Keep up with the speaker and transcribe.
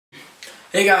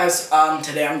Hey guys,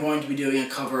 today I'm going to be doing a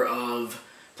cover of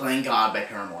Playing God by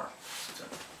Paramore.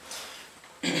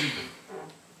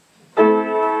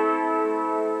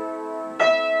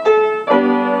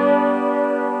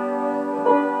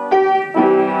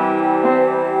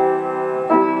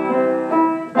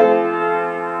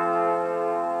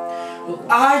 Well,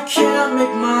 I can't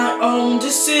make my own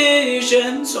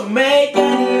decisions or make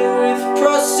any with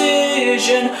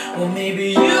precision. Well,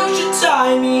 maybe you should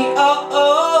tie me up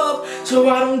so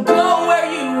I don't go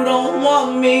where you don't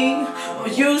want me. Or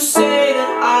you say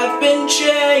that I've been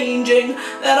changing,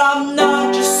 that I'm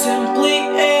not just simply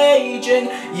aging.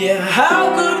 Yeah,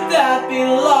 how could that be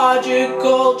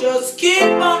logical? Just keep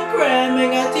on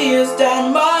cramming ideas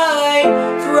down my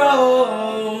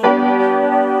throat.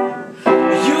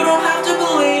 You don't have to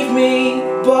believe me,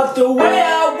 but the way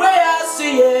I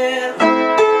see it,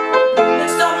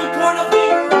 next time you point a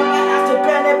finger, I might have to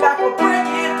bend it back or break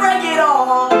it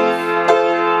off.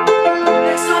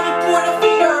 Next time you point a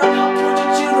finger, I'll point you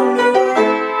to the mirror.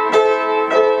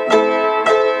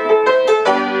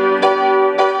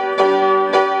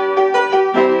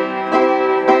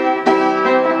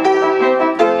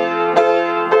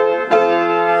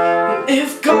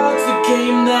 If God's the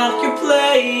game that you're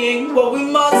playing, well, we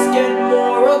must get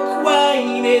more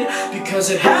acquainted, because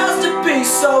it has to be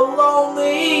so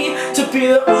lonely to be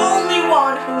the only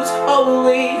one who's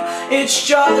holy. It's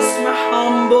just my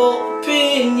humble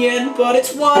opinion, but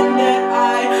it's one that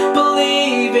I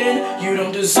believe in. You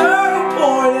don't deserve a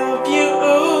point of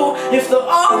view if the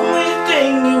only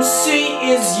thing you see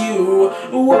is you.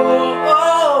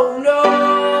 Whoa, no.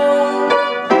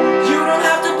 You don't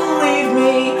have to believe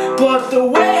me, but the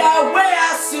way I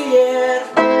see it,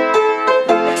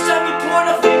 next time you point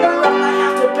a finger, I might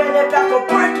have to bend it back or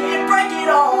break it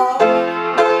off.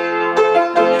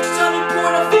 Next time you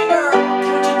point a finger, I'll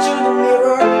point you to the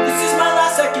mirror. This is my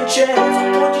last second chance,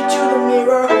 I'll point you to the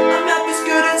mirror. I'm half as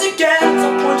good as it gets,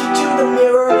 I'll point you to the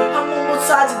mirror. I'm on both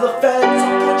sides of the fence,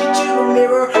 I'll point you to the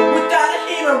mirror. Without a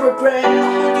hint of regret, I'll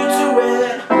hold you to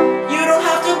it. You don't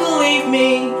have to believe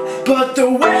me, but the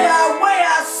way I